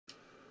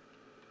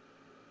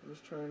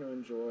just trying to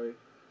enjoy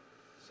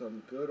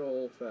some good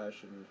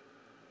old-fashioned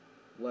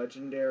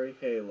legendary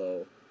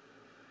Halo.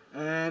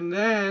 And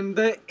then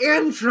the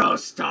intro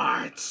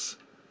starts!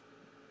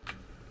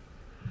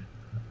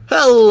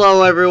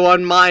 Hello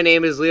everyone, my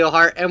name is Leo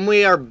Hart, and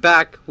we are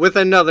back with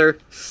another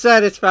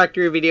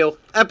Satisfactory video,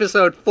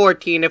 episode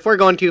 14. If we're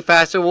going too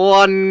fast,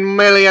 $1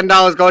 million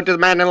going to the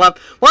man in left.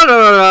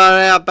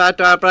 I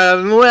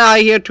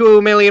hear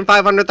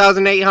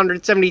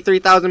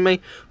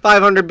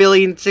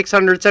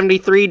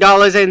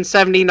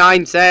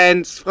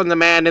 2,500,873,500,673.79 from the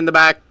man in the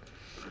back.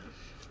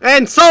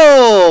 And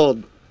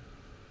sold!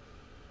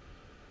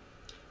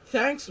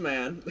 Thanks,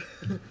 man.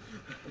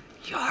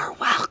 You're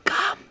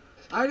welcome.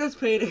 I just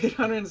paid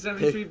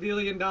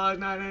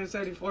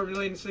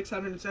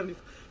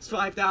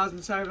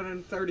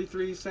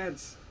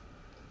 $873,974,675,733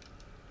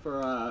 for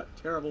a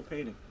terrible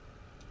painting.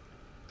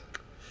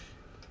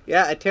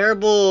 Yeah, a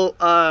terrible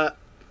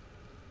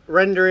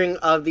rendering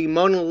of the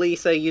Mona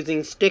Lisa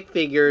using stick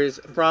figures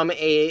from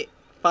a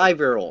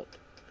 5-year-old.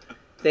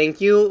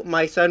 Thank you.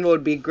 My son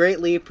would be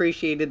greatly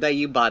appreciated that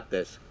you bought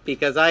this,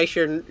 because I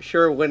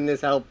sure wouldn't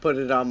as hell put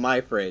it on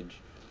my fridge.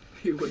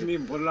 You wouldn't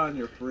even put it on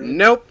your fridge?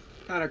 Nope.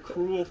 What kind of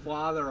cruel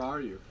father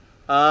are you?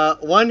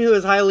 One who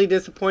is highly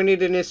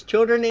disappointed in his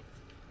children.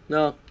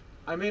 No.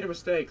 I made a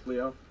mistake,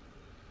 Leo.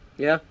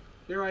 Yeah?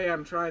 Here I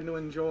am trying to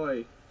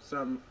enjoy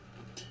some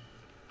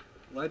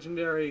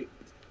legendary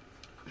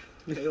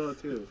Halo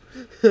 2.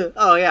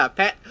 Oh yeah,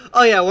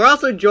 we're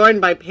also joined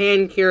by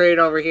Pan Curate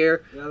over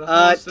here. Yeah, the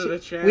host of the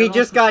channel. We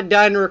just got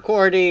done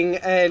recording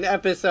an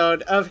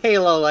episode of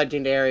Halo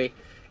Legendary,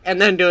 and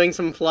then doing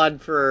some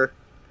Flood for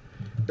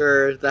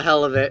the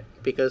hell of it,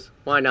 because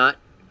why not?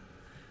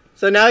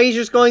 So now he's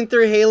just going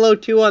through Halo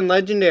 2 on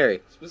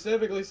Legendary.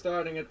 Specifically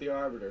starting at the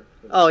Arbiter.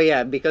 Oh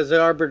yeah, because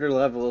the Arbiter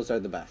levels are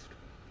the best,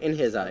 in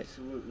his eyes.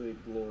 Absolutely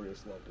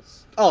glorious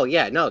levels. Oh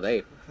yeah, no,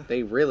 they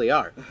really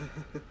are.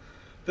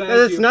 Thank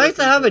It's nice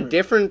to have a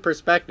different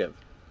perspective.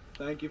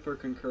 Thank you for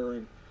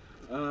concurring.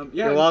 Yeah,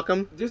 you're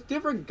welcome. Just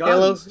different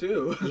guns,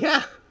 too.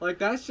 Yeah. Like,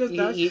 that's just...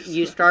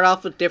 You start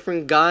off with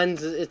different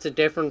guns. It's a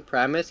different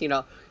premise, you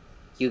know.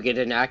 You get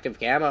an active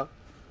camo.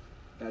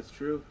 That's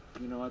true.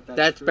 You know what?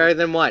 That's true. better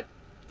than what?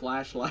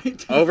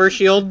 Flashlight.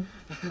 Overshield.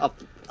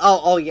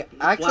 Oh, yeah.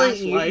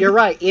 Actually, you're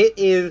right. It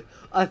is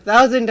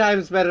 1,000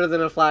 times better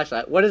than a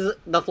flashlight. What is it?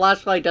 The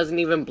flashlight doesn't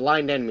even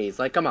blind enemies.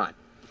 Like, come on.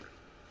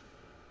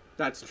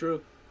 That's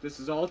true. This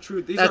is all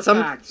true. These are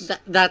facts.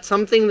 That's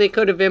something they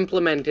could have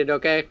implemented,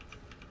 okay?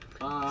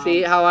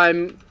 See how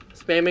I'm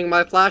spamming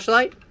my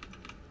flashlight?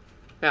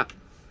 Yeah.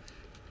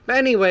 But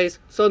anyways,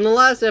 so in the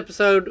last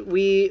episode,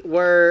 we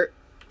were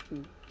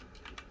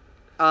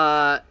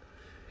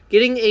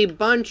getting a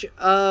bunch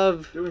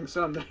of... Doing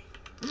something.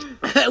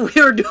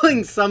 We were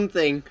doing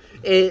something.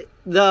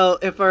 Though,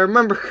 if I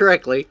remember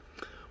correctly,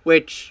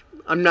 which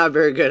I'm not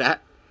very good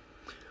at,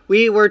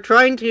 we were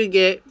trying to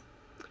get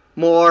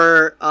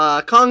more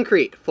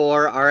concrete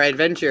for our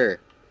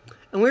adventure,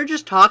 and we were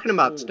just talking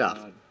about stuff.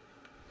 God.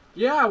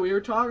 Yeah, we were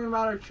talking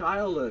about our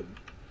childhood.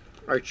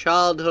 Your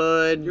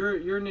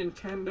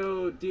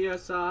Nintendo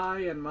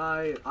DSi and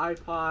my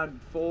iPod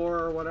 4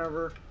 or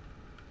whatever.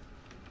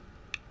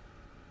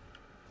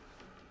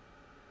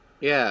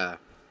 Yeah.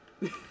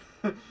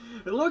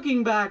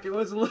 Looking back, it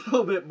was a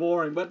little bit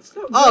boring, but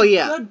still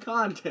good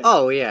content.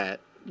 Oh yeah,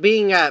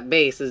 being at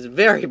base is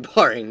very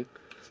boring.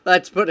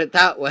 Let's put it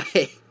that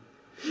way.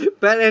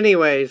 But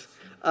anyways,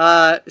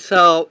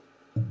 so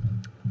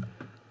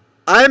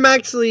I'm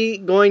actually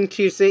going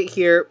to sit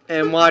here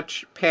and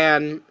watch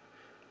Pan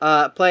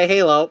play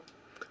Halo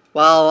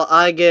while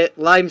I get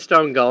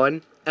limestone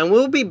going. And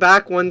we'll be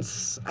back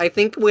once I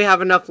think we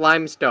have enough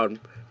limestone.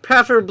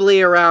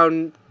 Preferably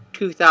around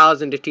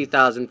 2,000 to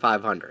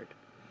 2,500.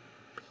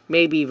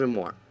 Maybe even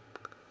more.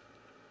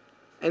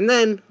 And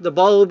then the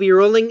ball will be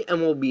rolling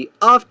and we'll be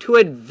off to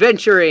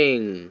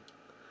adventuring.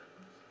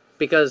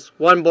 Because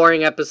one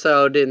boring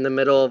episode in the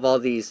middle of all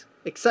these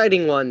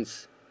exciting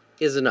ones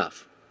is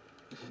enough.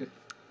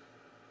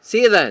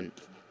 See you then.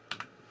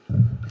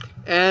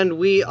 And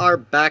we are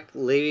back,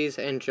 ladies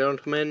and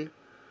gentlemen.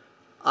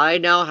 I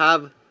now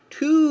have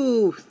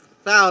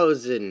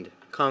 2,000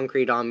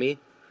 concrete on me.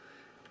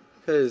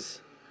 Because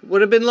it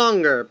would have been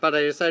longer, but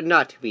I decided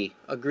not to be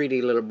a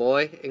greedy little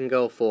boy and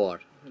go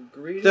for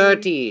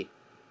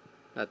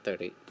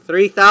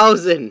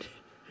 3,000.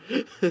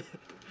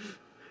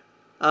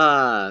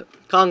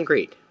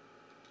 Concrete.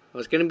 I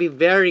was gonna be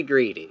very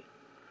greedy,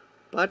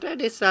 but I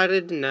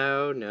decided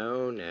no.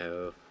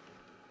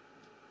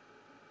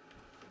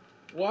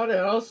 What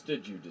else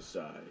did you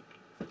decide?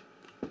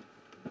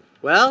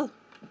 Well,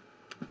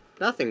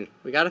 nothing.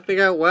 We gotta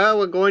figure out where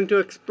we're going to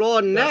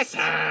explore next.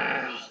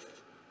 The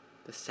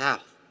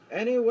south.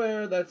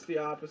 Anywhere that's the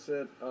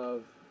opposite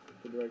of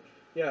the direct.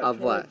 Yeah. Of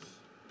what?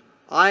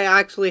 I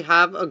actually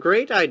have a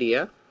great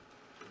idea.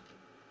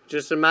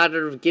 Just a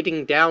matter of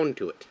getting down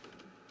to it.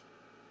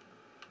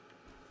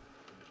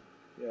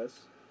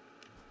 Yes.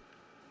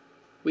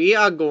 We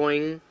are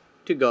going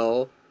to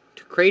go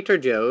to Crater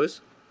Joe's.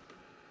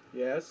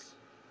 Yes.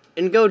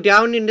 and go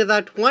down into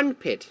that one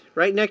pit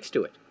right next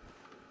to it.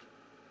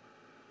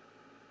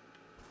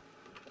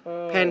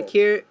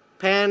 Oh.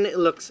 Pan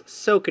looks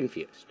so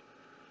confused.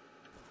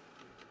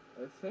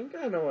 I think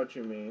I know what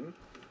you mean.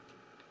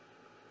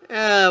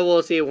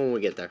 We'll see it when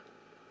we get there.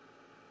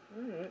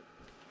 Alright.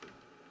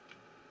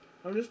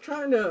 I'm just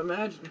trying to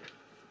imagine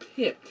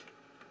pit.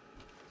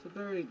 It's a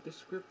very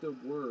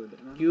descriptive word. And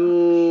I'm not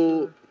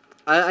sure.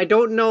 I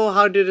don't know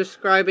how to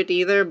describe it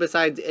either,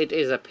 besides it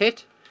is a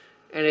pit,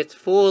 and it's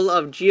full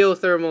of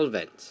geothermal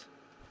vents.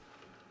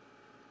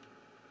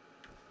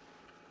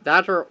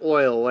 That or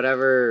oil,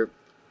 whatever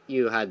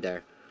you had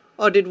there.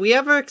 Oh, did we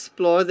ever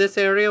explore this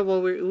area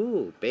while we...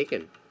 Ooh,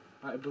 bacon.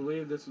 I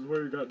believe this is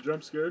where you got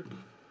jump scared.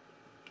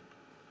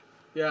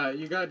 Yeah,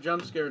 you got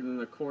jump scared in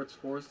the Quartz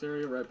Forest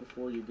area right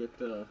before you get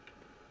to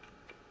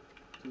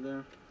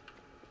there.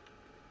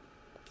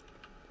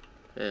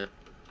 Yeah.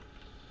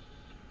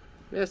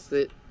 Yes,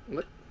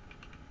 what?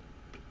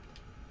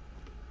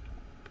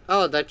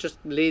 Oh, that just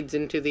leads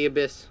into the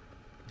abyss.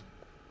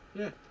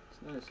 Yeah,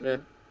 it's nice. Yeah.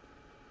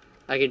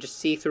 I could just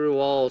see through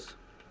walls.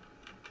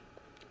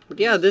 But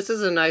yeah, this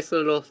is a nice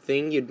little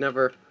thing you'd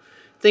never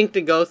think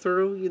to go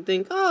through. You'd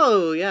think,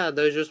 oh yeah,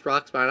 there's just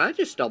rocks behind. I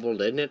just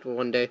stumbled in it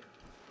one day.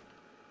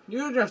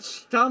 You just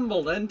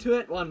stumbled into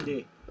it one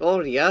day.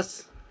 Oh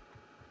yes.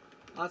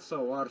 That's the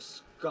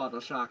worst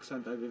Scottish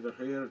accent I've ever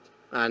heard.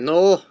 I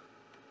know.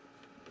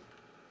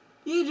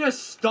 You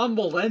just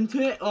stumbled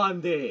into it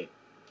one day.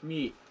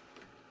 Me.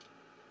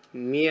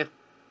 Yeah.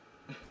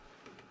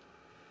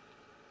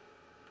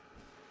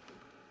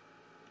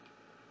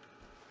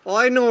 Oh,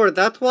 I know where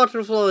that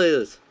waterfall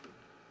is.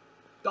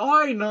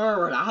 I know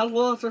where that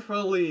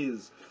waterfall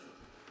is.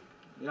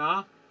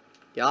 Yeah?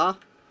 Yeah?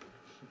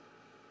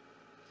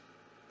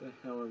 The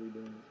hell are we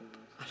doing with this?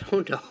 I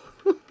don't know.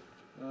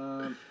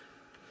 Um,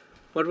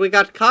 What we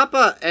got?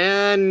 Kappa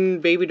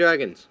and baby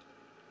dragons.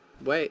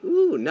 Wait,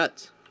 ooh,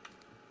 nuts.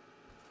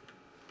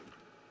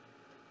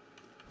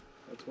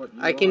 that's what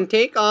you I can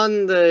take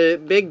on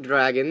the big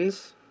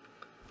dragons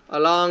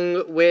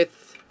along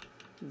with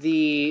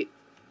the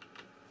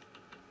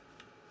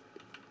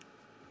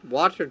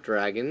water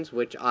dragons,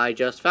 which I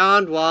just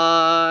found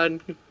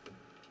one.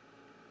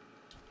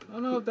 I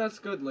don't know if that's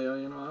good, Leo,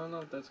 you know, I don't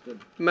know if that's good.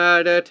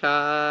 Murder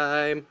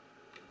time.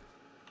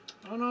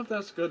 I don't know if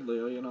that's good,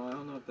 Leo, you know, I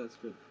don't know if that's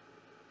good.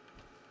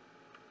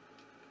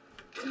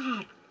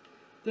 God,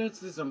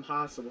 this is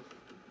impossible.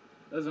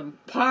 That's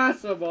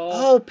impossible!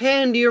 Oh,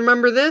 Pan, do you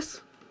remember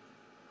this?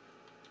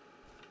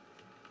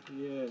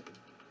 Yeah.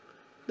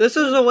 This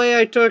is the way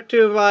I took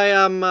to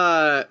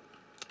my,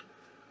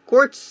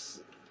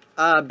 quartz,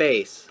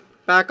 base.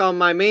 Back on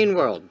my main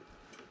world.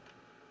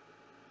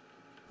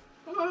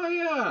 Oh,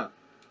 yeah!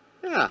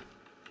 Yeah.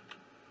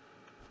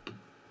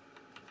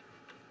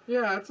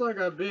 Yeah, it's like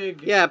a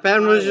big... Yeah,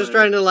 Pan was just highway.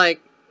 trying to,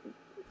 like...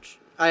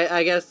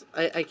 I guess...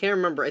 I can't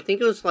remember. I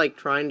think it was, like,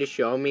 trying to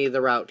show me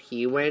the route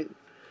he went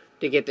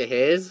to get to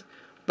his.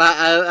 But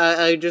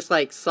I just,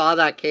 like, saw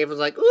that cave and was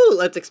like, ooh,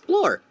 let's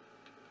explore.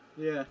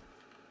 Yeah.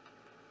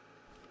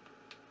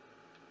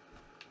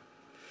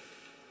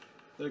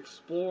 The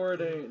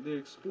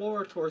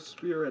explorator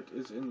spirit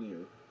is in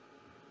you,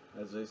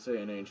 as they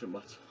say in ancient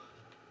Botswana.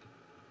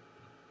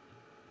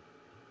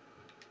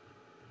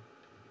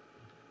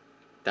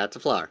 That's a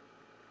flower.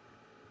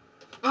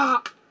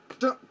 Ah!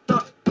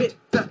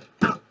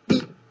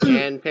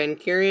 And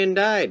Pankirian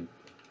died.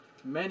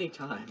 Many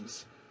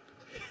times.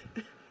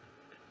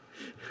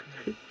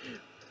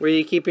 Were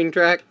you keeping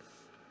track?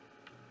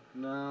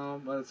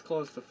 No, but it's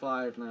close to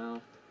 5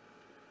 now.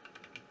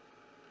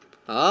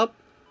 Up.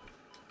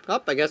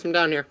 Up, I guess I'm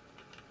down here.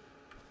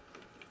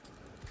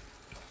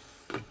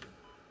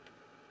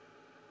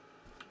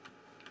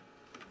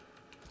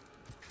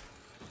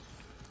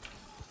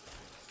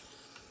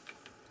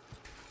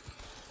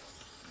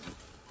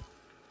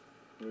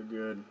 We're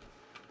good.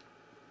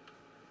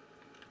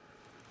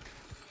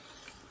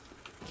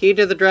 Key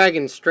to the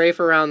dragons, strafe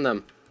around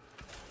them.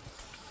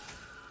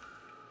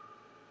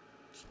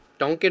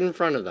 Don't get in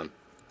front of them.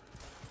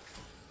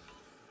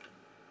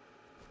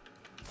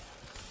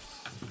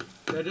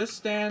 Yeah, just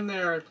stand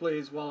there,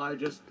 please, while I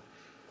just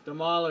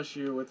demolish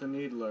you with a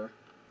needler.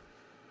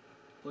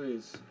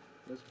 Please.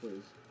 Yes,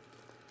 please.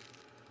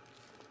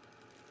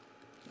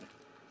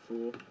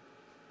 Fool.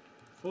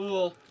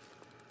 Fool!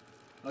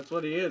 That's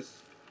what he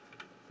is.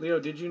 Leo,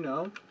 did you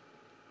know?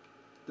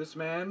 This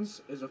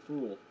man's is a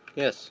fool.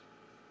 Yes.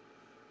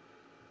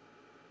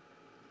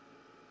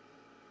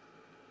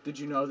 Did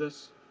you know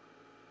this?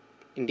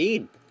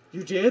 Indeed.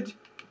 You did?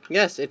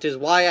 Yes, it is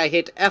why I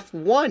hit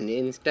F1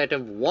 instead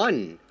of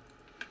 1.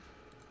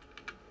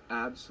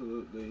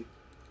 Absolutely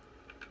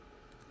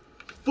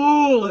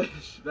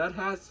foolish. That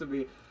has to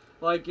be,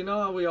 like, you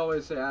know how we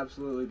always say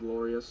absolutely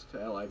glorious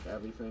to, like,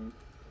 everything?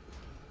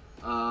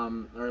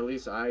 Or at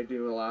least I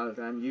do a lot of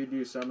the time. You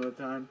do some of the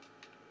time.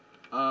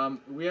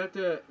 We have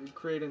to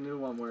create a new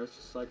one where it's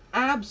just like,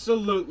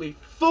 absolutely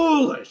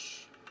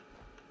foolish!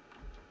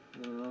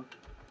 You know?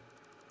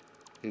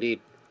 Indeed.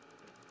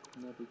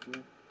 Wouldn't that be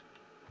cool?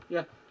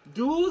 Yeah,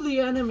 Duel the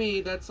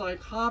enemy that's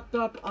like hopped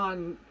up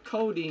on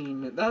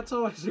codeine. That's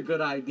always a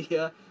good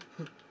idea.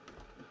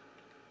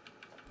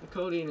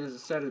 Codeine is a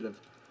sedative.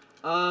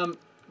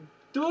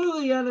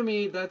 Duel the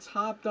enemy that's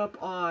hopped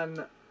up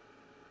on...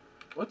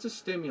 What's a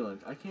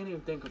stimulant? I can't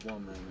even think of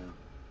one right now.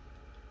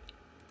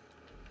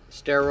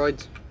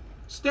 Steroids.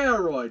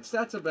 Steroids.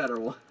 That's a better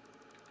one.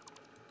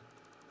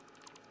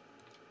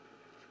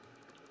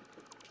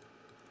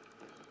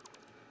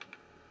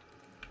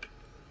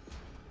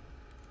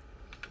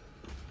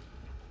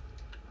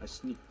 I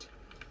sneaked.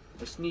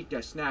 I sneaked, I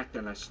snacked,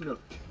 and I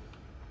snooked.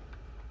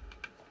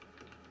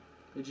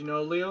 Did you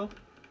know, Leo?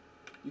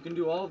 You can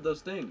do all of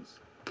those things.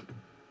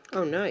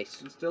 Oh, nice.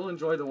 And still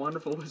enjoy the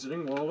wonderful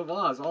Wizarding World of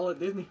Oz, all at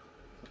Disney.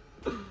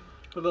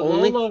 For the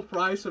Only... low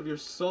price of your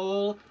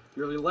soul,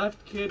 your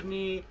left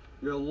kidney,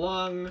 your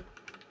lung.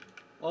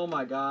 Oh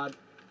my god.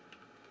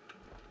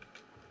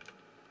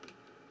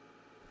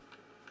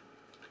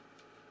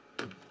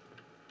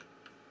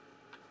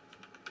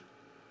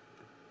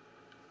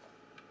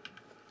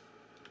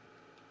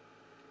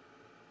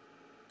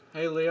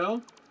 Hey,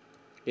 Leo?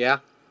 Yeah?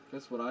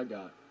 Guess what I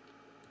got?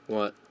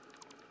 What?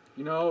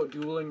 You know,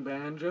 dueling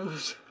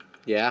banjos?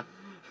 Yeah?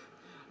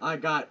 I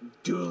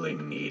got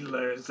dueling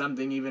needlers,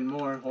 something even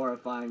more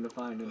horrifying to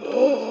find in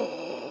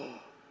the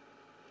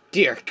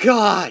Dear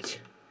God!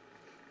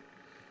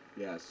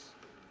 Yes.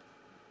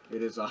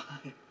 It is I,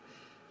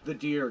 the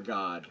dear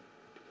God.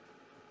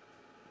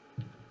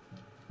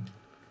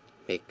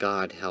 May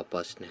God help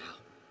us now.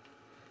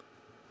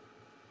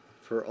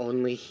 For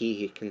only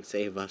He can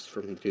save us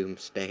from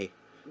doomsday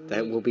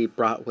that will be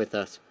brought with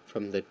us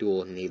from the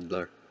dual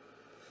needler.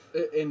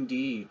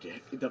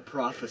 Indeed, the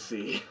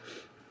prophecy.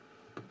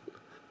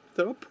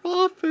 The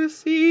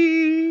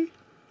prophecy!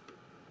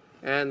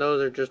 And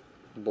those are just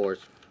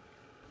boars.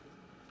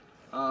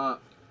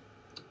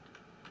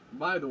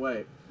 By the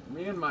way,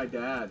 me and my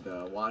dad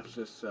watched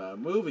this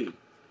movie,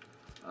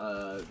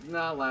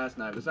 not last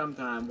night, but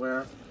sometime,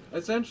 where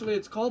essentially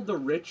it's called The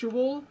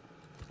Ritual.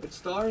 It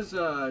stars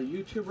a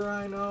YouTuber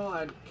I know,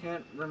 I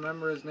can't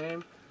remember his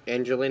name.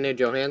 Angelina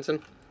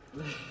Johansson?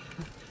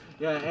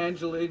 Yeah,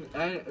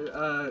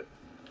 Angelina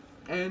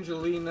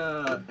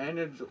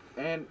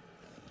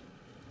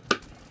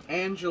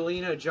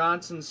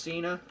Johnson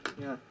Cena.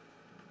 Yeah.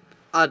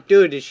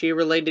 Dude, is she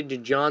related to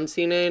John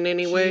Cena in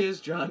any way? She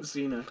is John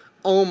Cena.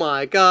 Oh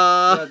my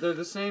god. Yeah, they're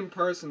the same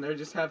person. They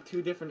just have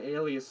two different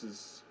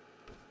aliases.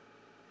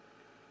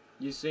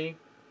 You see?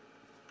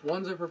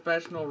 One's a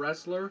professional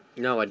wrestler.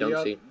 No, I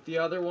don't see. The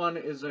other one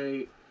is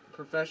a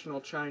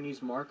professional Chinese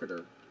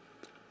marketer.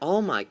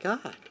 Oh my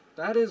god.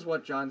 That is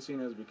what John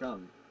Cena has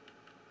become.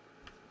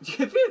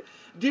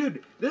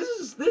 Dude,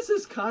 this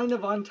is kind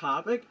of on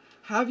topic.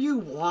 Have you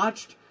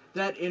watched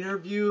that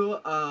interview?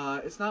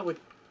 It's not with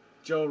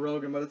Joe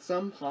Rogan, but it's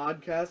some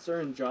podcaster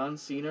and John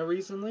Cena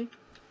recently.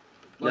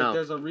 Like, no.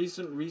 There's a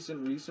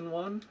recent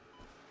one.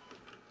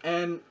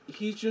 And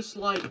he's just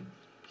like,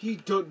 he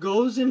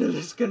goes into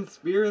this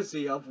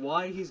conspiracy of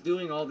why he's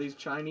doing all these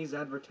Chinese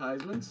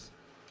advertisements.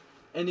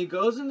 And he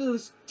goes into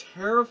this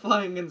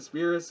terrifying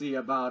conspiracy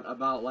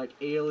about like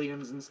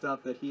aliens and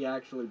stuff that he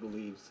actually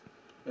believes.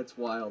 It's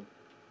wild.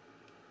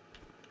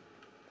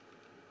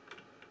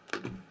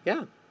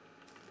 Yeah.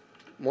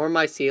 More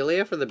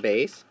mycelia for the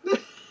base.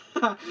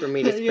 For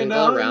me to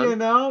sprinkle around. You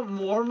know,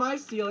 more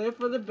mycelia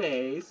for the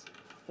base.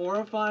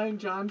 Horrifying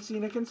John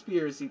Cena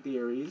conspiracy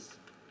theories.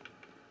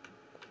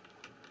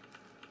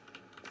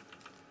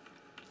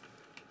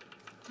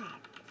 God,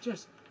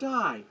 just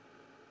die.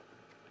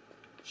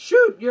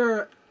 Shoot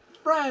your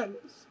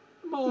friends.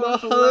 More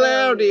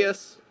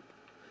hilarious.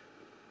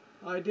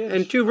 I did.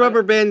 And 2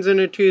 rubber bands and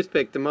a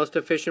toothpick, the most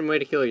efficient way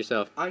to kill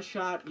yourself. I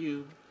shot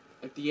you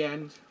at the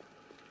end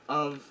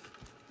of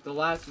the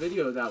last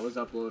video that was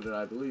uploaded,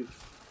 I believe.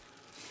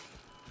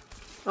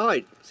 Oh,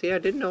 I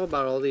didn't know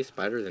about all these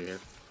spiders in here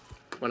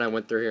when I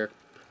went through here.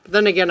 But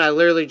then again, I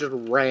literally just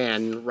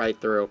ran right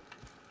through.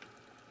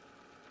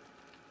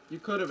 You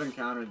could have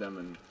encountered them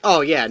and...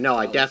 Oh, yeah, no,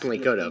 I definitely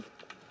could have.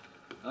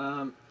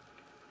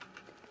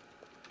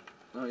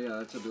 Oh, yeah,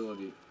 that's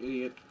ability.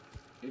 Idiot.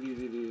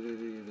 Idiot.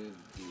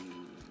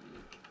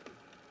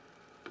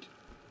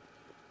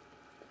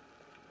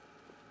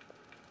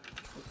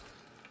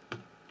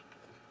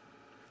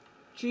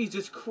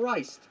 Jesus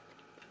Christ!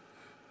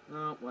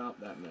 Oh, well,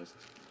 that missed.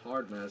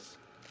 Hard miss.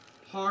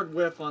 Hard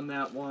whiff on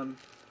that one.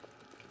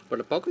 But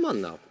a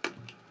Pokemon, though.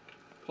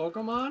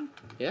 Pokemon?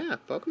 Yeah,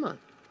 Pokemon.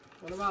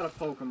 What about a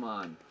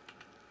Pokemon?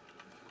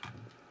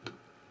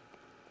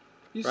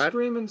 You Right?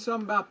 screaming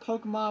something about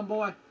Pokemon,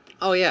 boy?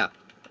 Oh, yeah.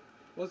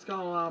 What's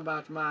going on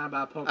about your mind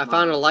about Pokemon? I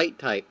found a light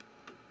type.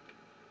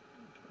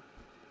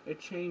 It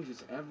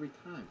changes every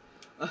time.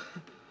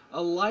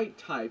 A light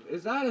type.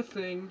 Is that a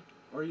thing?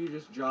 Or are you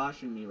just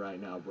joshing me right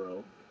now,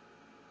 bro?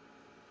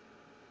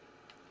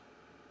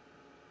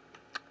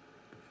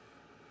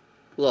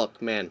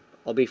 Look, man,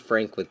 I'll be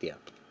frank with you.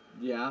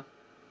 Yeah?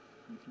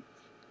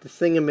 This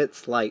thing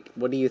emits light.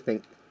 What do you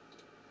think?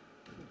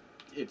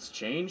 It's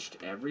changed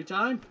every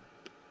time.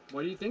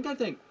 What do you think I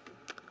think?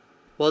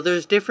 Well,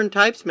 there's different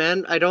types,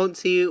 man. I don't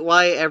see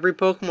why every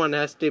Pokemon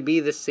has to be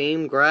the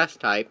same grass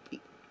type.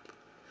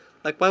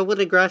 Like, why would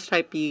a grass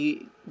type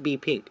be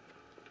pink?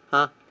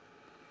 Huh?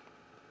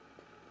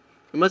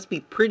 It must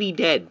be pretty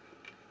dead.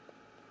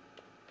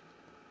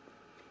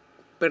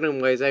 But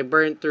anyways, I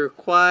burnt through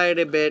quite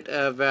a bit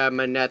of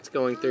my nuts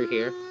going through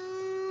here.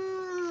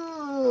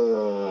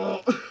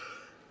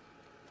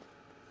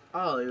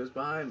 Oh, he was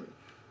behind me.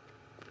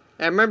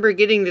 I remember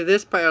getting to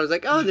this part, I was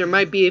like, oh, there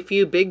might be a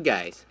few big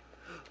guys.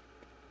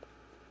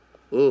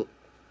 Ooh.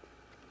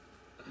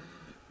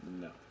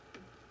 No.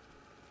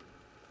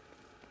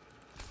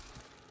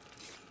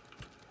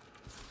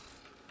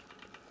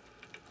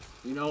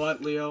 You know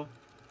what, Leo?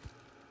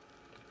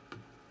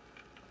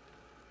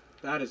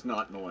 That is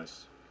not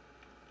noise.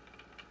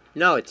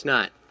 No, it's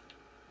not.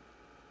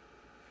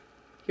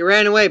 He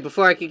ran away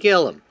before I could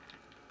kill him.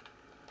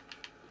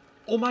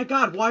 Oh my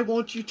god, why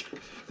won't you...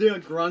 The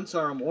grunts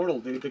are immortal,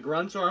 dude. The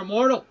grunts are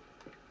immortal!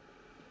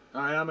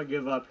 Alright, I'm gonna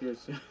give up here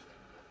soon.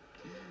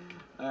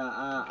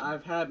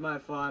 I've had my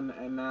fun,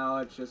 and now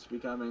it's just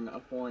becoming a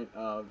point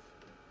of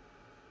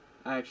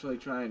actually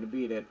trying to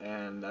beat it,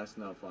 and that's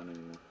no fun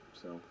anymore,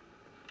 so...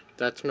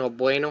 That's no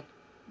bueno?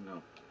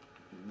 No.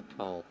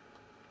 Oh.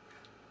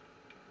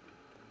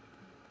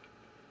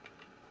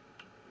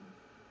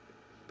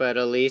 But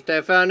at least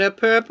I found a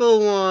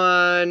purple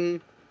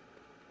one.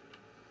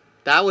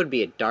 That would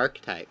be a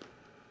dark type.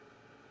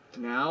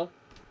 Now?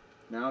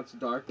 Now it's a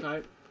dark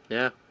type?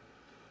 Yeah.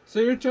 So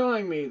you're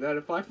telling me that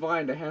if I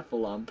find a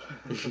Heffalump,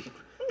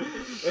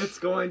 it's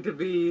going to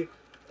be...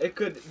 It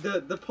could...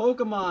 The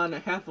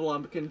Pokemon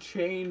Heffalump can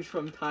change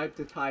from type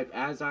to type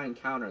as I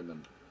encounter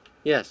them.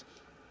 Yes.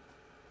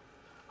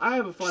 I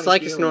have a funny It's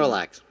like feeling... a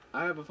Snorlax.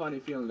 I have a funny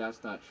feeling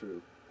that's not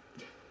true.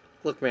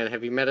 Look, man,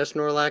 have you met a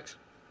Snorlax?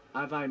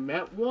 Have I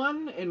met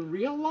one in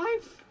real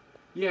life?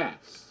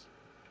 Yes.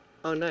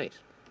 Oh, nice.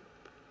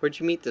 Where'd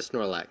you meet the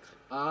Snorlax?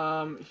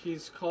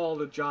 He's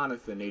called a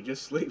Jonathan. He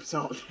just sleeps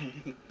all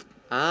day.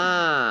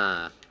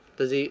 Ah.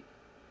 Does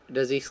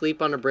he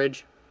sleep on a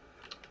bridge?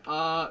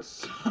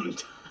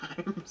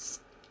 Sometimes.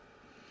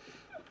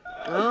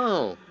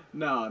 Oh.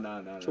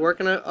 No. It's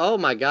working on... Oh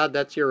my god,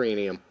 that's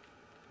uranium.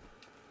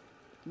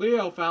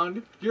 Leo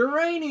found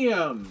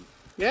uranium!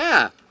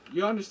 Yeah.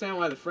 You understand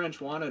why the French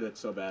wanted it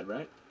so bad,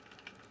 right?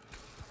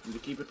 And to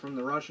keep it from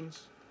the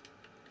Russians?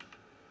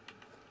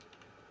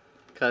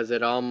 Because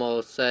it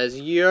almost says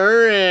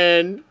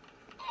urine.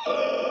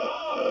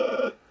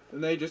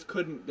 And they just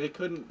couldn't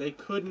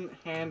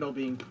handle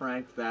being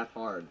pranked that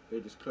hard. They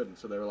just couldn't.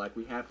 So they were like,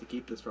 we have to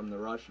keep this from the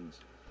Russians.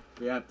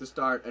 We have to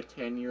start a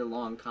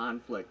 10-year-long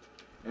conflict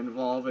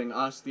involving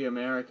us, the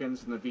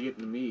Americans, and the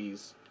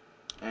Vietnamese.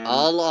 And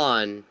All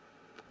on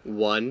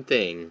one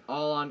thing.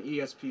 all on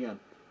ESPN.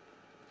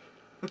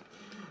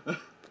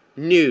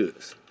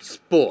 News.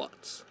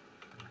 Sports.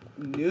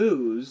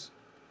 News?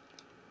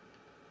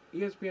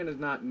 ESPN is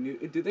not new.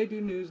 Do they do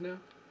news now?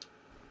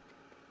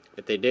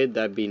 If they did,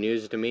 that'd be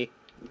news to me.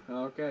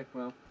 Okay,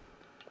 well.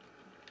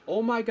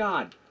 Oh my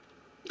god.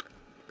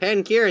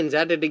 Pan Kieran's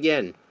at it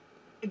again.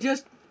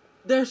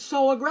 They're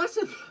so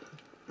aggressive.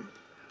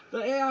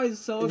 The AI is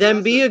so aggressive.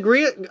 Then be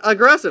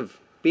aggressive.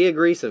 Be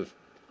aggressive.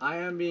 I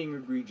am being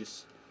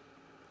egregious.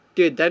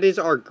 Dude, that is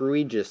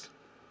egregious.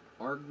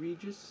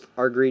 Egregious?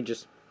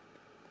 Egregious.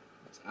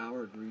 It's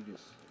our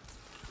egregious.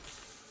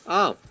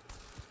 Oh.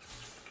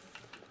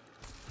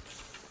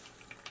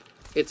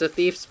 It's a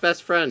thief's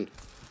best friend.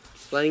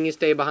 Just letting you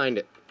stay behind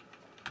it.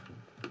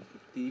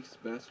 Thief's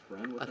best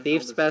friend? What A the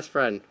thief's hell best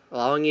friend.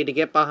 Allowing you to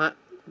get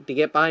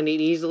behind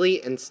it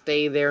easily and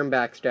stay there in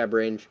backstab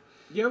range.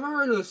 You ever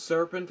heard of the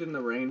serpent in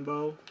the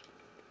rainbow?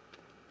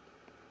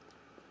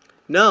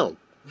 No.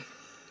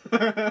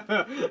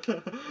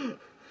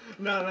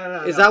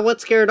 No. Is that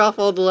what scared off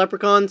all the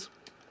leprechauns?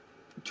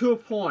 To a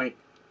point.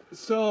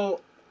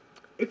 So,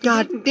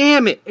 God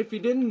damn it! If you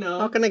didn't know,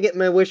 How can I get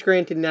my wish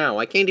granted now?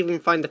 I can't even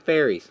find the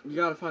fairies. you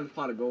gotta find the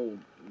pot of gold.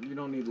 You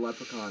don't need the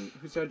leprechaun.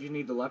 Who said you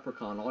need the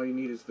leprechaun? All you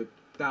need is the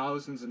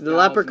thousands and The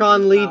thousands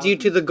leprechaun and leads you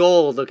to thousands. the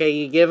gold, okay?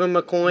 You give him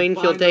a coin,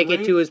 he'll find the take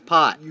it to his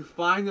pot. You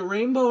find the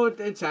rainbow.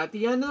 It's at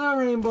the end of the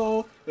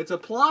rainbow. It's a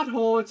plot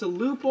hole. It's a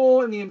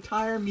loophole in the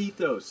entire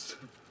mythos.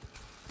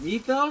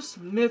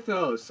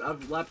 Mythos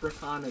of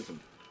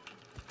leprechaunism.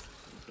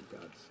 For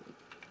God's sake.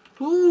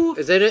 Who?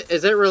 Is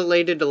it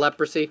related to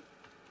leprosy?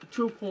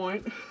 To a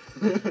point.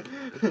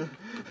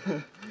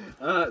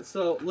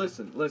 So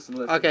listen.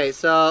 Okay,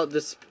 so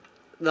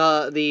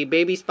the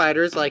baby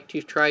spiders like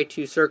to try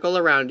to circle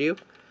around you.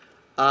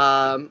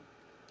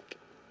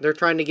 They're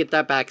trying to get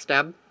that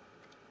backstab.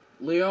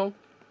 Leo,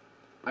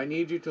 I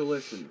need you to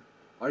listen.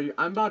 I'm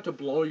about to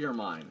blow your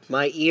mind.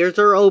 My ears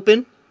are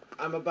open,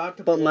 I'm about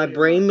to but blow my your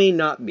brain mind. may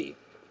not be.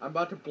 I'm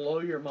about to blow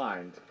your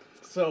mind.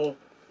 So,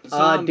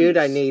 zombies. Dude,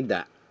 I need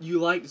that. You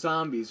like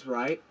zombies,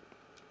 right?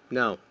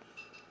 No.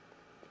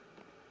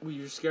 Well,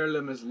 you're scared of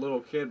them as a little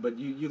kid, but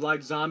you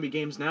like zombie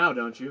games now,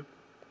 don't you?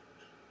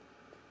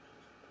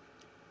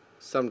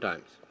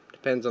 Sometimes.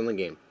 Depends on the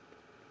game.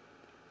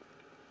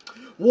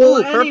 Well,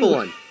 Ooh, purple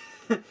one.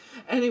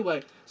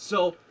 Anyway,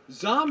 so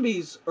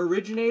Zombies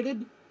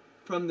originated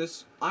from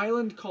this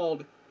island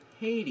called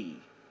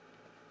Haiti.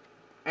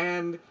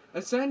 And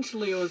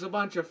essentially it was a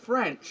bunch of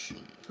French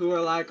who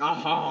were like,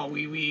 oh,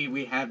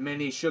 we have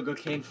many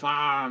sugarcane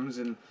farms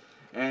and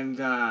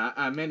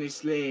many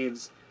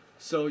slaves.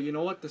 So you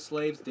know what the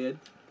slaves did?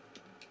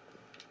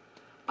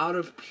 Out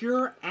of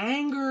pure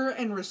anger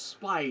and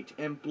respite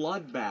and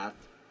bloodbath,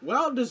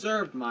 well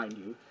deserved, mind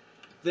you,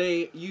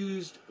 they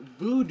used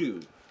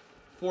voodoo,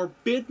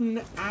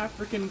 forbidden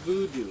African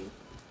voodoo,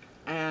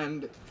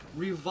 and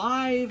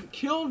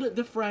killed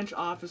the French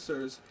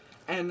officers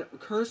and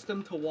cursed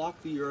them to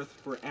walk the earth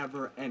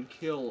forever and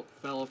kill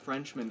fellow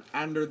Frenchmen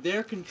under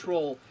their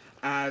control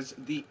as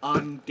the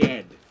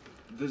undead,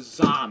 the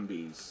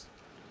zombies.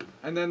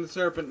 And then the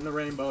Serpent and the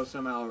Rainbow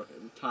somehow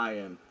tie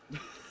in.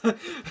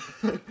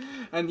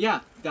 And yeah,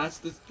 that's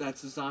the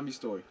zombie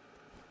story.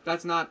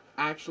 That's not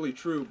actually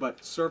true,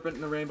 but Serpent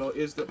and the Rainbow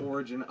is the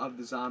origin of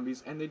the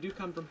zombies, and they do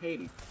come from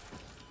Haiti.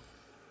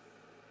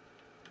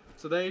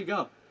 So there you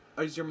go.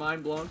 Is your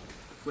mind blown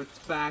with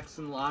facts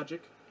and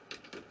logic?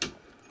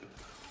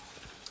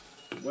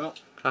 Well,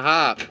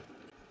 haha.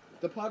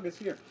 The pug is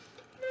here.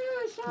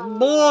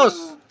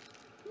 Boss!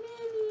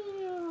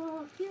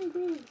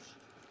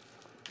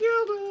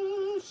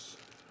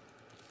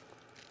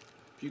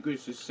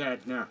 Pugus is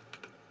sad now.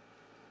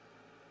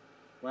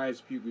 Why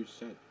is Pugus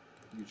sad?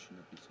 You should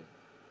not be sad.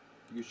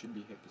 You should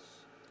be happy.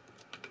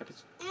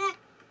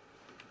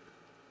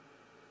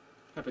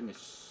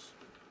 Happiness.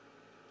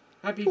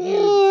 Happy views.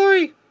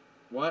 Oi!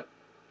 What?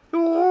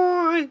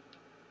 Oi!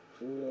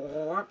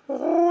 What?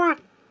 Oi!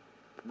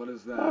 What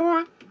is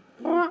that?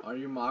 Are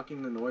you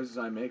mocking the noises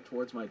I make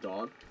towards my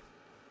dog?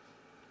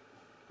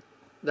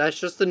 That's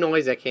just the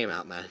noise that came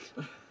out, man.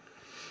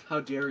 How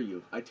dare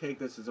you? I take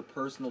this as a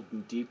personal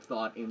and deep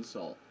thought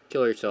insult.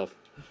 Kill yourself.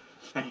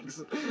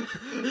 Thanks.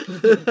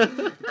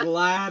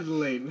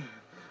 Gladly.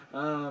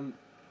 Now,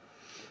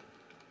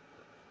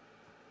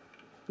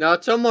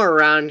 somewhere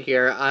around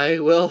here, I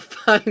will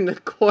find the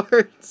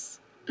quartz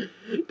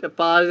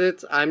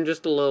deposits. I'm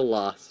just a little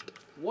lost.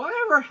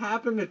 Whatever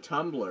happened to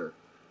Tumblr?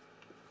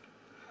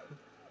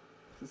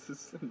 This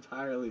is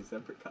entirely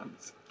separate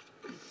conversation.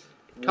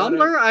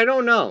 Tumblr? I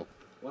don't know.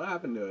 What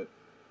happened to it?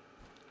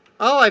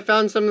 Oh, I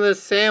found some of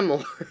this Sam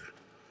ore.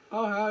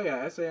 Oh, hell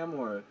yeah. Sam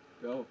ore.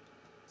 Go.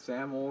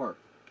 Sam ore.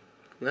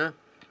 Yeah.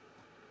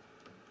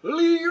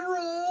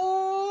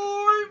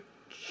 Leroy!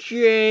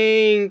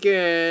 Jenkins.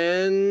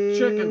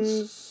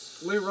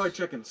 Chickens. Leroy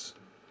Chickens.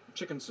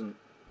 Chickenson.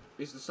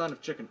 He's the son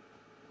of Chicken.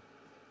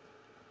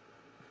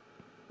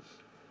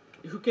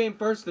 Who came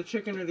first, the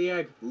chicken or the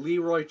egg?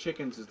 Leroy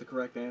Chickens is the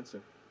correct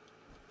answer.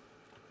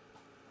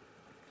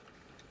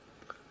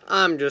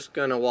 I'm just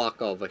gonna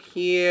walk over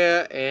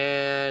here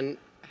and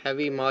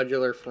heavy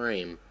modular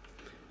frame.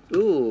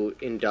 Ooh,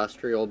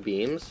 industrial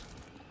beams.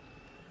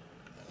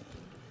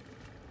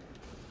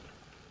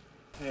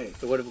 Hey.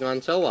 It would have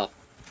gone so well.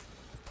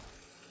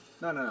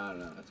 No,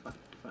 that's fine.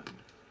 Fine.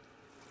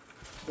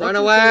 Run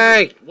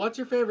away! What's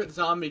your favorite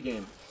zombie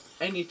game?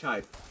 Any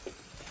type.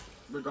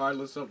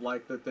 Regardless of,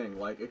 like, the thing.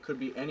 Like, it could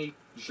be any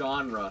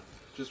genre.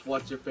 Just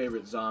what's your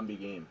favorite zombie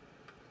game?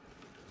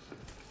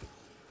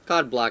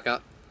 COD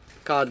Blackout.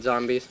 COD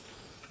Zombies.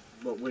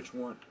 But which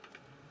one?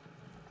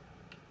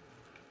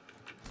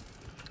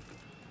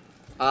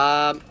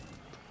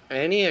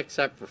 Any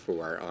except for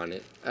 4 on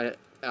it.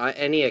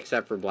 Any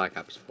except for Black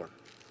Ops 4.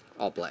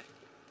 I'll play.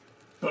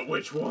 But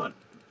which one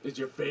is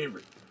your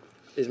favorite?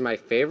 Is my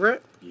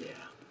favorite? Yeah.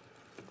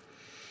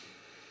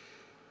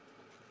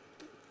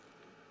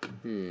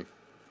 You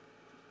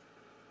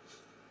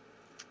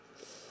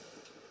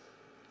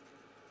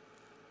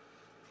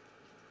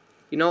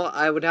know,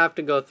 I would have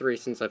to go 3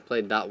 since I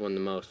played that one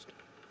the most.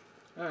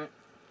 Alright.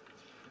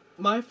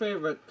 My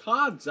favorite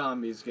COD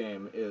Zombies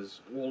game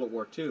is World at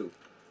War II.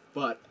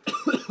 But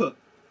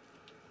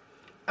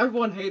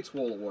everyone hates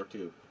World at War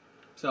II.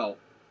 So,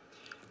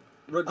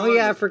 oh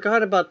yeah, I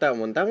forgot about that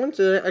one. That one's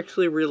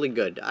actually really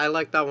good. I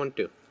like that one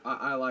too.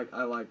 I like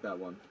that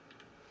one.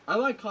 I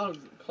like Call of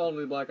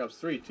Duty Black Ops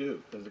 3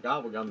 too, because the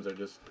gobblegums are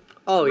just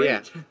great.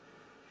 Yeah.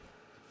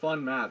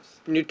 Fun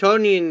maps.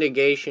 Newtonian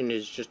negation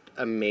is just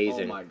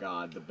amazing. Oh my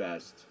god, the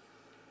best.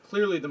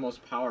 Clearly the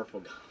most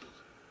powerful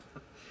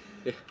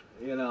Yeah.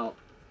 You know.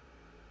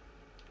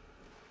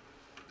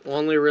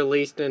 Only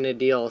released in a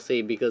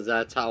DLC because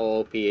that's how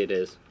OP it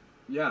is.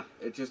 Yeah,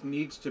 it just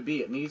needs to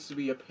be. It needs to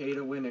be a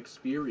pay-to-win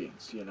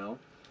experience, you know?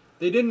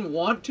 They didn't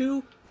want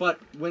to,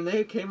 but when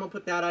they came up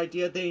with that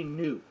idea, they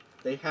knew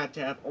they had to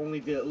have only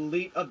the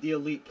elite of the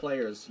elite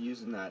players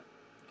using that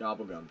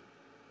gobblegum.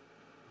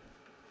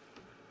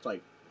 It's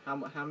like, how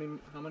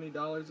many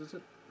dollars is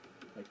it?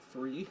 Like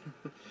 $3?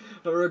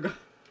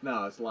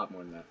 No, it's a lot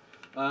more than that.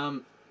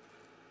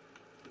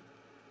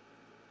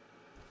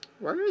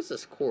 Where is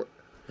this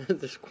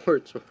this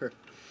quartz ore?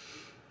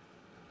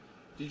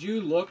 Did you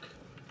look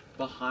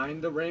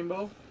behind the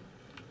rainbow?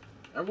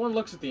 Everyone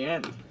looks at the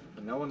end,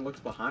 but no one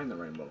looks behind the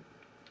rainbow.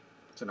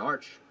 It's an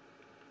arch.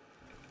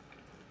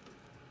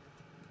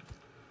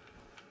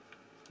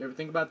 You ever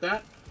think about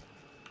that?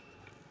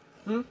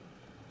 Hmm?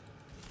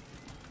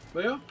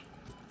 Leo?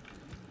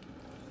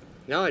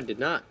 No, I did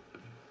not.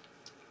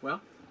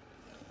 Well,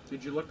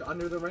 did you look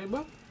under the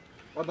rainbow?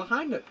 Or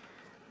behind it?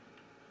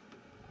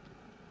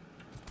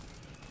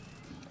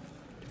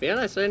 To be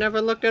honest, I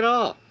never looked at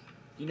all.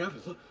 You never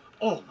look.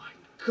 Oh my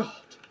god!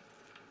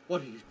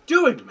 What are you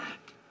doing, man?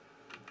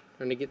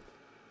 Trying to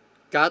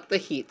got the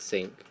heat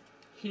sink.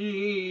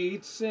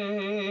 Heat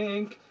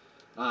sink.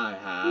 I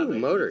have a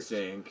motors. heat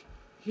sink.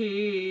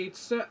 Heat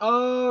sink.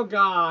 Oh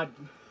god.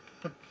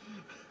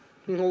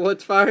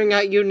 What's firing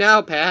at you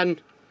now, Pan?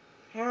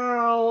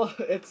 Hell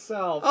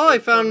itself. Oh, I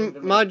is found coming to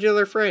me.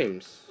 modular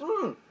frames.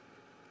 Mm.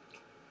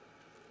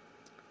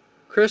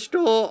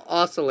 Crystal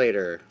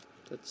oscillator.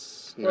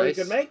 That's Well, you nice.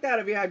 could make that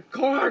if you had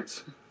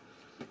quartz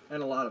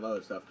and a lot of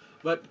other stuff.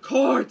 But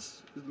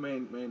quartz is the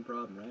main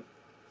problem, right?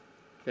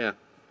 Yeah.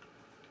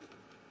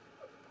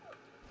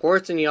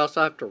 Quartz, and you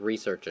also have to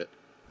research it.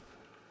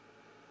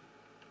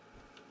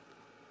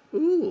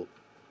 Ooh.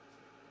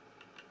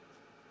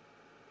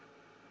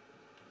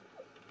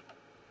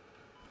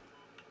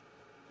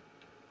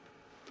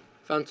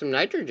 Found some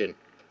nitrogen.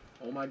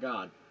 Oh my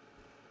god.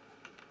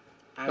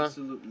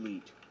 Absolute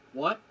leet.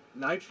 What?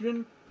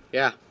 Nitrogen?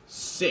 Yeah.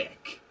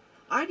 Sick.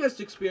 I just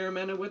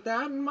experimented with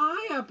that in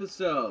my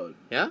episode.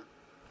 Yeah?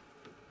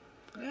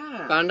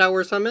 Yeah. Found out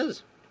where some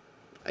is.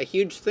 A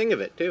huge thing of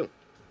it, too.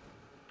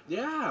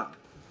 Yeah.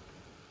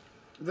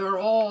 They're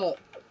all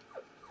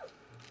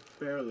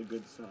fairly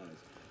good size.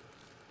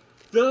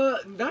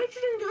 The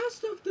nitrogen gas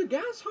stuff, the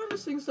gas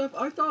harvesting stuff,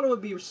 I thought it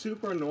would be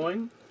super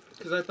annoying.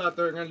 Because I thought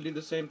they were going to do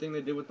the same thing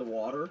they did with the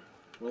water.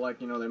 Where,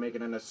 like, you know, they make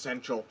it an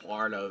essential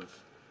part of,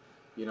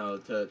 you know,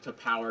 to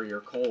power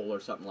your coal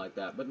or something like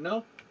that. But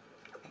no.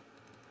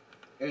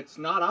 It's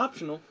not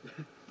optional.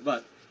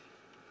 But,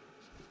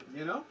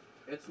 you know,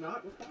 it's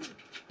not required.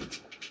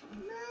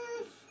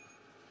 Yes.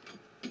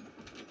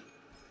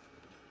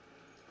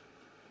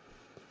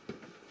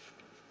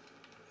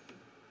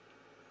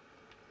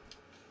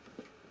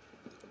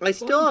 I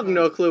still have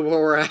no clue where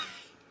we're at.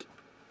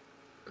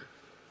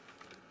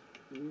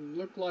 You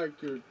look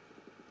like you're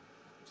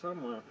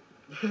somewhere.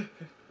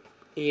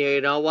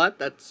 You know what?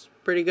 That's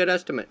a pretty good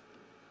estimate.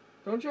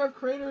 Don't you have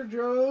Crater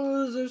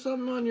Joe's or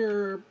something on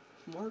your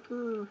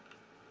marker?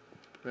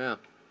 Yeah.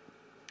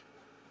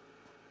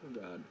 Oh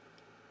god.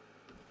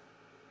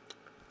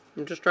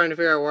 I'm just trying to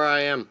figure out where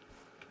I am.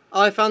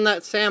 Oh, I found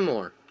that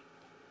Samor.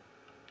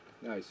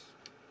 Nice.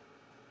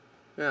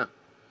 Yeah.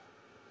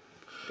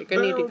 I think I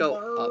need to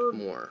go up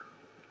more.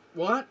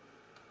 What?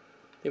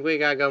 I think we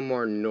gotta go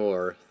more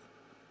north.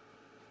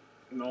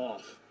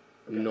 North.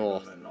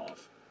 North.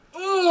 North.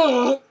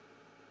 Oh!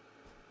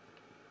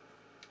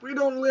 We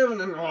don't live in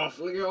the north,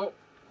 Leo.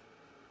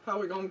 How are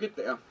we gonna get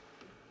there?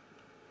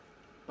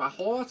 By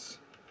horse?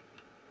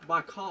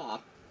 By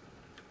car?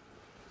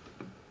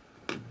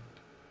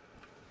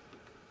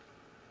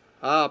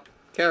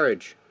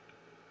 Carriage.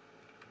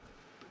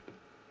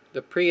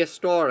 The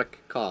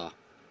prehistoric car.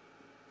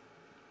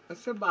 I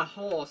said by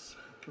horse.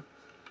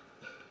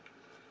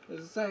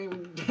 It's the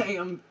same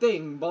damn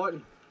thing,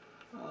 boy.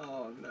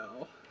 Oh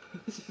no.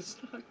 This is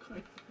not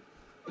quite.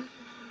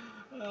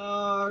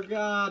 Oh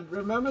god.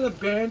 Remember the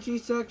Banshee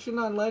section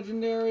on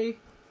Legendary?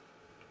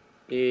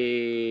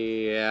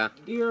 Yeah.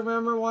 Do you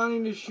remember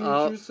wanting to shoot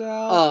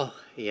yourself? Oh,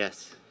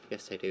 yes.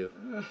 Yes, I do.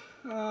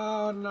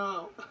 Oh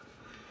no.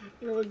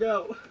 Here we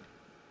go.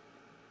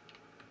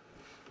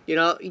 You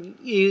know,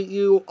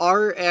 you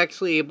are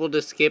actually able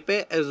to skip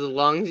it as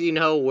long as you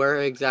know where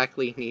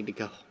exactly you need to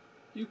go.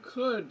 You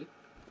could.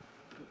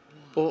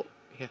 Oh,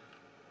 yeah.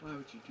 Why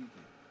would you do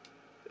that?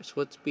 That's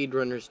what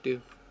speedrunners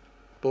do.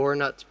 But we're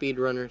not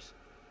speedrunners.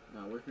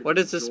 No, we're here What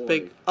to is this enjoy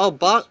big... Oh,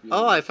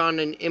 speedrunners. I found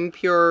an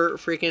impure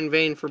freaking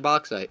vein for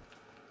bauxite.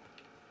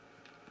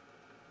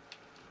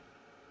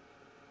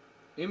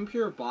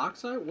 Impure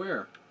bauxite?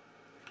 Where?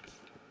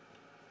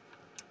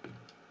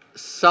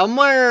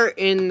 Somewhere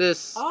in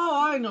this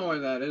Oh, I know where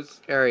that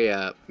is.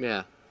 area,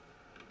 yeah.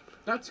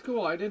 That's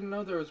cool. I didn't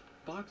know there was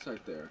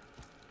bauxite there.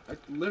 I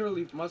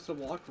literally must have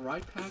walked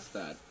right past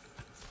that.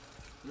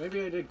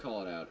 Maybe I did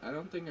call it out. I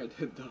don't think I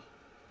did, though.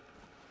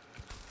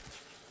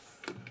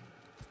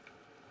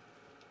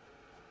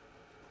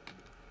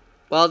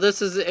 Well,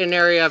 this is an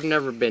area I've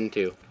never been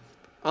to.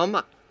 Oh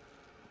my.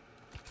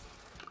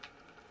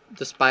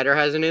 The spider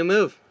has a new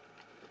move.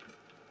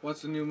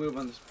 What's the new move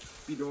on the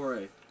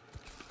Speedore?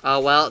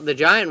 Well, the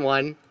giant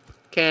one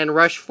can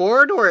rush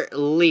forward or it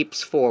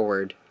leaps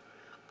forward.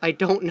 I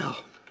don't know.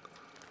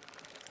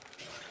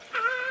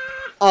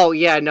 Oh,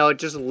 yeah, no, it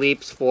just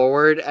leaps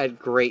forward at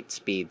great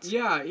speeds.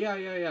 Yeah.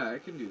 I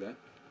can do that.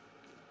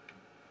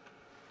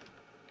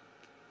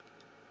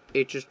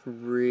 It just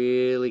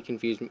really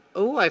confused me.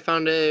 Oh, I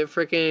found a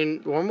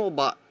freaking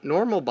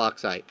normal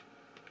bauxite.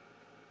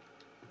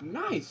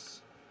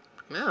 Nice.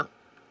 Yeah.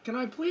 Can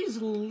I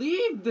please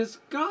leave this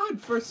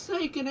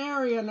godforsaken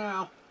area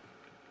now?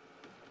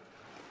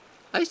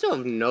 I still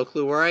have no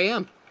clue where I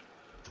am.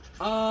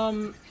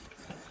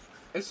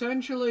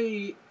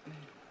 Essentially,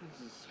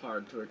 this is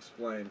hard to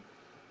explain.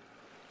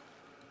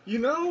 You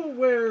know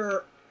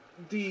where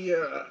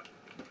The,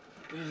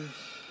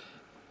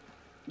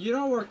 you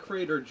know where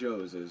Crater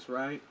Joe's is,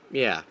 right?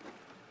 Yeah.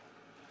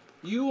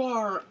 You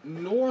are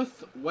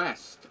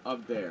northwest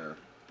of there.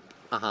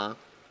 Uh-huh.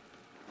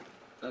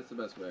 That's the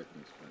best way I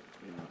can explain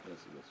it. You know,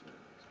 that's the best way I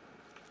can explain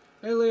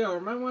it. Hey, Leo,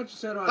 remember what you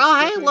said about Oh,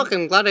 hey, skipping? look,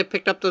 I'm glad I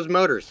picked up those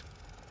motors.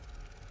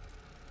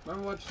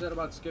 Remember what you said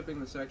about skipping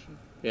the section?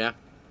 Yeah.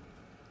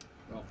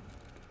 Well,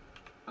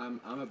 I'm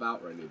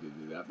about ready to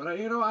do that. But,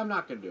 you know, I'm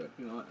not going to do it.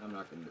 You know what? I'm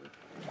not going to do it.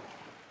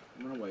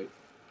 I'm going to wait.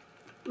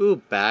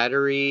 Ooh,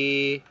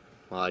 battery,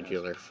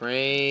 modular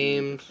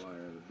frames. Fire,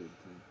 the big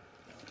thing.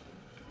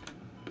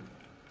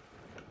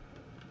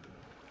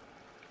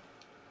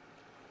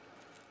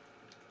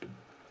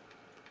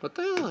 What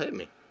the hell hit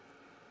me?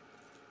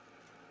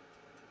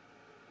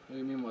 What do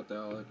you mean, what the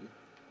hell, Lucky?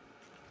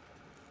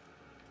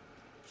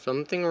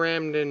 Something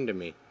rammed into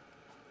me.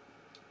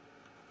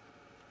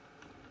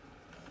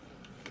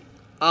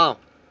 Oh.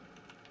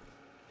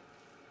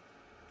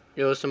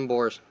 It was some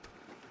boars.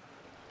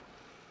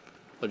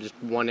 But just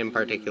one in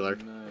particular.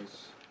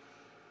 Nice.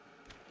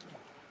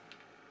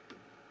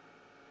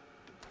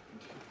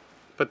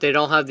 But they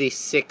don't have these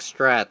 6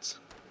 strats.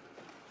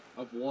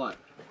 Of what?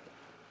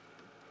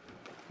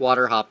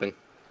 Water hopping.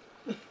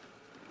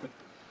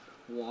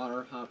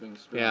 Water hopping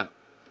strap. Yeah.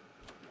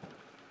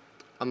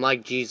 I'm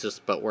like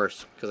Jesus, but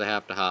worse, because I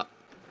have to hop.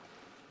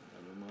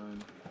 Never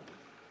mind.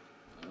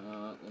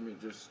 Let me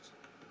just...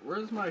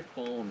 Where's my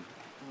phone?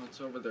 Oh, it's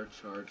over there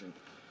charging.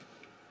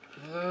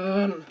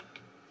 I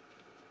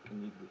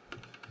need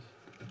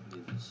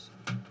this.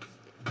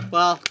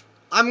 Well,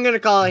 I'm going to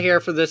call it here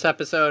for this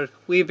episode.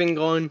 We've been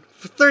going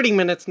for 30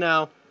 minutes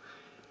now.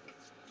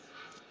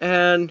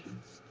 And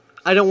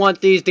I don't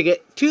want these to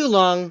get too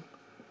long.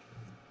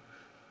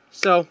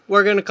 So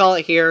we're going to call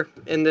it here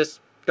in this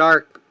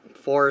dark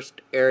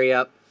forest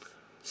area.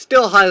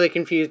 Still highly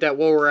confused at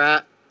where we're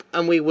at.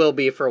 And we will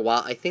be for a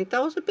while. I think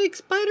that was a big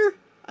spider.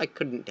 I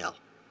couldn't tell.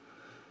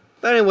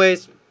 But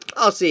anyways,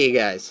 I'll see you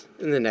guys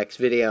in the next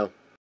video.